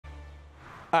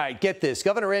All right, get this.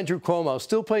 Governor Andrew Cuomo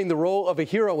still playing the role of a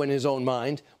hero in his own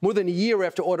mind, more than a year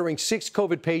after ordering sick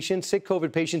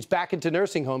COVID patients back into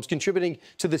nursing homes, contributing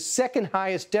to the second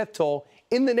highest death toll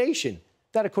in the nation.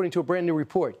 That according to a brand new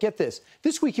report. Get this.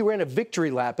 This week he ran a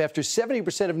victory lap after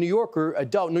 70% of New York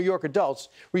adults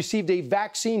received a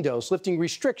vaccine dose, lifting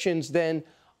restrictions then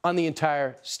on the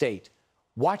entire state.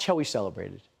 Watch how he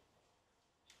celebrated.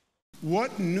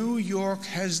 What New York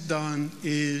has done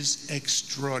is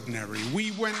extraordinary.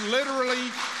 We went literally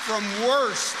from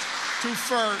worst to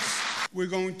first. We're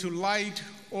going to light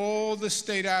all the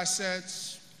state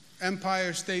assets,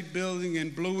 Empire State Building in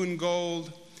blue and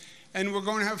gold, and we're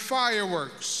going to have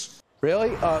fireworks.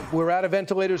 Really? We're out of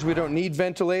ventilators. We don't need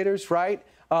ventilators, right?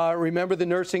 Remember the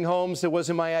nursing homes? That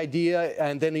wasn't my idea.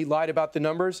 And then he lied about the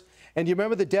numbers. And do you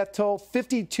remember the death toll?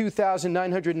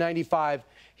 52,995.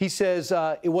 He says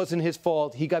it wasn't his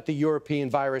fault. He got the European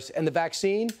virus. And the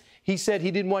vaccine? He said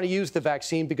he didn't want to use the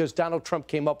vaccine because Donald Trump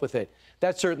came up with it.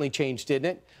 That certainly changed,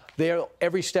 didn't it? There,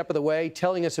 every step of the way,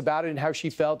 telling us about it and how she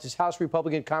felt, is House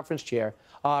Republican Conference Chair,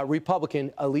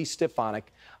 Republican Elise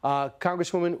Stefanik.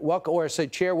 Congresswoman, welcome, or say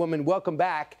Chairwoman, welcome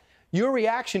back. Your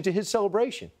reaction to his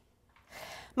celebration?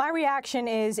 My reaction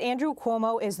is Andrew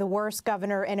Cuomo is the worst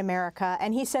governor in America.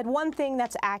 And he said one thing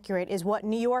that's accurate is what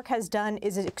New York has done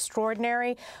is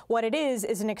extraordinary. What it is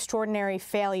an extraordinary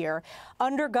failure.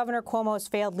 Under Governor Cuomo's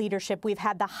failed leadership, we've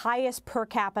had the highest per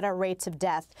capita rates of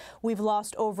death. We've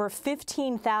lost over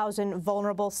 15,000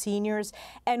 vulnerable seniors.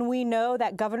 And we know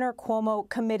that Governor Cuomo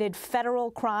committed federal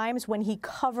crimes when he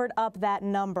covered up that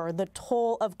number, the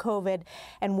toll of COVID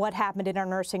and what happened in our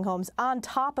nursing homes. On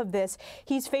top of this,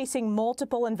 he's facing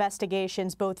multiple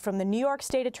investigations, both from the New York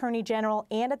State Attorney General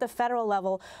and at the federal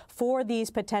level, for these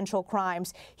potential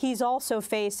crimes. He's also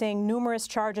facing numerous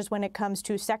charges when it comes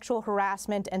to sexual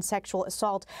harassment and sexual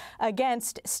assault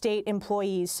against state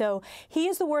employees. So he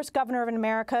is the worst governor in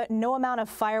America. No amount of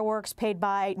fireworks paid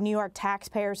by New York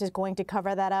taxpayers is going to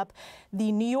cover that up.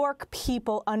 The New York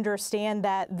people understand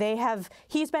that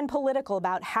he's been political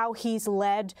about how he's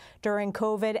led during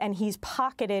COVID, and he's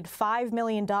pocketed $5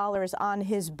 million on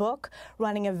his book,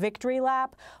 running a victory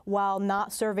lap while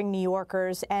not serving New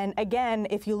Yorkers. And again,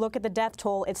 if you look at the death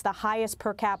toll, it's the highest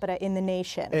per capita in the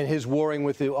nation. And his warring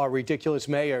with our ridiculous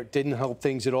mayor didn't help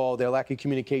things at all. Their lack of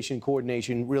communication and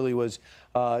coordination really was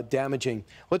damaging.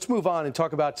 Let's move on and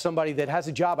talk about somebody that has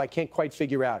a job I can't quite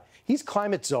figure out. He's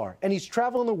climate czar, and he's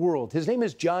traveling the world. His name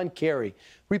is John Kerry.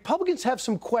 Republicans have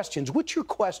some questions. What's your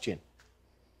question?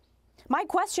 My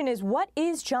question is, what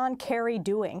is John Kerry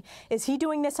doing? Is he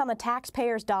doing this on the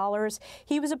taxpayers' dollars?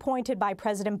 He was appointed by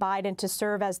President Biden to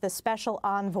serve as the special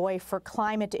envoy for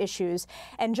climate issues.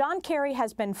 And John Kerry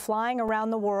has been flying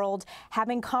around the world,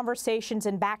 having conversations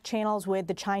in back channels with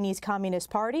the Chinese Communist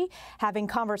Party, having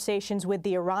conversations with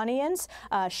the Iranians,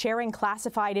 sharing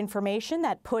classified information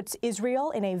that puts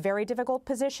Israel in a very difficult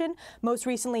position. Most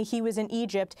recently, he was in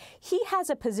Egypt. He has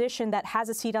a position that has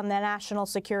a seat on the National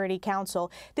Security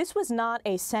Council. This was not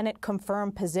a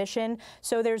Senate-confirmed position,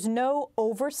 so there's no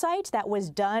oversight that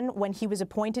was done when he was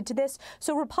appointed to this.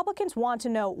 So Republicans want to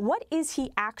know, what is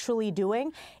he actually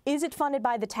doing? Is it funded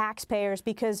by the taxpayers?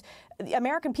 Because the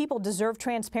American people deserve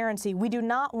transparency. We do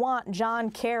not want John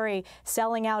Kerry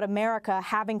selling out America,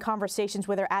 having conversations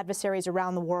with our adversaries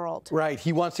around the world. Right.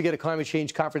 He wants to get a climate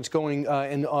change conference going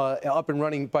up and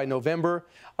running by November.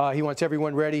 He wants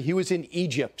everyone ready. He was in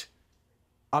Egypt.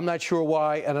 I'm not sure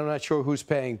why, and I'm not sure who's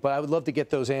paying, but I would love to get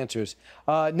those answers.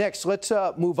 Next, let's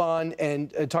move on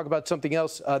and talk about something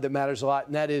else that matters a lot,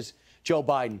 and that is Joe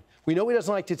Biden. We know he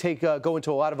doesn't like to go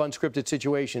into a lot of unscripted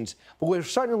situations, but we're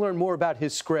starting to learn more about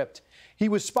his script. He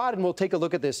was spotted, and we'll take a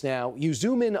look at this now. You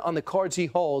zoom in on the cards he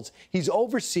holds. He's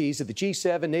overseas at the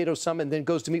G7 NATO summit and then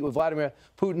goes to meet with Vladimir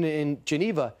Putin in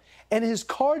Geneva. And his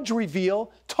cards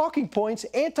reveal talking points,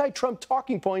 anti-Trump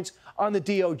talking points on the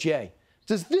DOJ.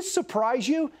 Does this surprise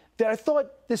you? That I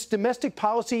thought this domestic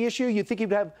policy issue, you think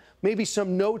he'd have maybe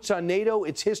some notes on NATO,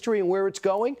 its history and where it's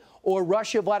going, or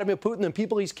Russia, Vladimir Putin, and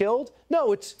people he's killed?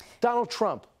 No, it's Donald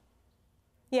Trump.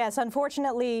 Yes,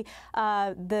 unfortunately,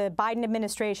 the Biden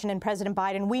administration and President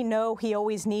Biden, we know he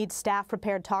always needs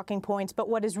staff-prepared talking points. But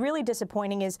what is really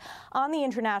disappointing is on the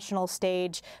international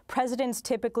stage, presidents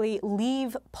typically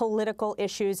leave political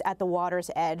issues at the water's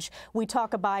edge. We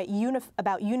talk about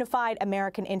unified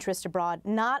American interest abroad,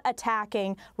 not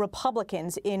attacking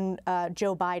Republicans in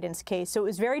Joe Biden's case. So it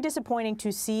was very disappointing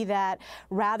to see that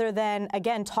rather than,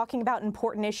 again, talking about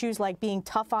important issues like being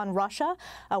tough on Russia,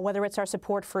 whether it's our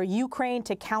support for Ukraine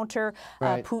to counter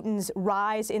Putin's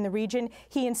rise in the region.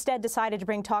 He instead decided to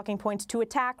bring talking points to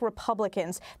attack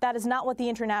Republicans. That is not what the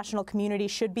international community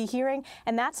should be hearing,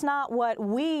 and that's not what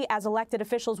we as elected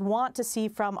officials want to see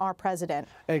from our president.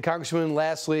 And Congresswoman,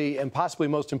 lastly, and possibly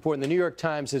most important, the New York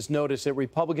Times has noticed that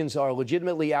Republicans are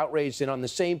legitimately outraged and on the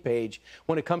same page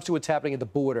when it comes to what's happening at the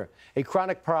border, a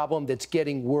chronic problem that's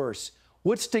getting worse.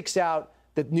 What sticks out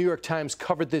that the New York Times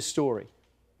covered this story?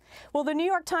 Well, the New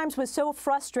York Times was so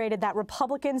frustrated that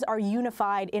Republicans are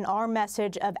unified in our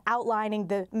message of outlining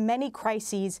the many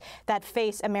crises that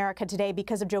face America today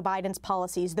because of Joe Biden's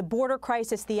policies, the border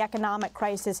crisis, the economic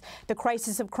crisis, the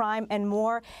crisis of crime, and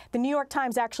more. The New York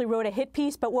Times actually wrote a hit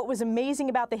piece, but what was amazing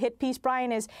about the hit piece,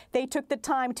 Brian, is they took the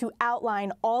time to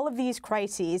outline all of these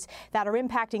crises that are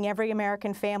impacting every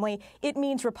American family. It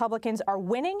means Republicans are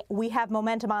winning, we have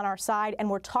momentum on our side, and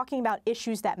we're talking about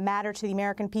issues that matter to the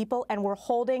American people, and we're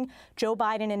holding Joe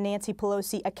Biden and Nancy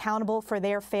Pelosi accountable for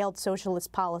their failed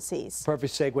socialist policies.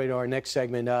 Perfect segue to our next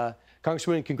segment.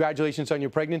 Congresswoman, congratulations on your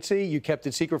pregnancy. You kept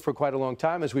it secret for quite a long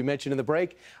time, as we mentioned in the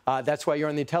break. That's why you're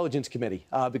on the Intelligence Committee,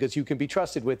 because you can be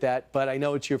trusted with that. But I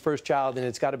know it's your first child, and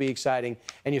it's got to be exciting,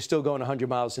 and you're still going 100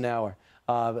 miles an hour.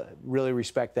 Really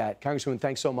respect that. Congresswoman,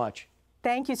 thanks so much.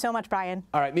 Thank you so much, Brian.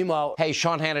 All right, meanwhile. Hey,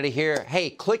 Sean Hannity here.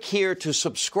 Hey, click here to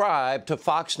subscribe to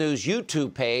Fox News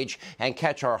YouTube page and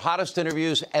catch our hottest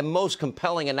interviews and most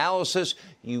compelling analysis.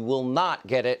 You will not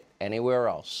get it anywhere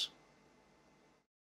else.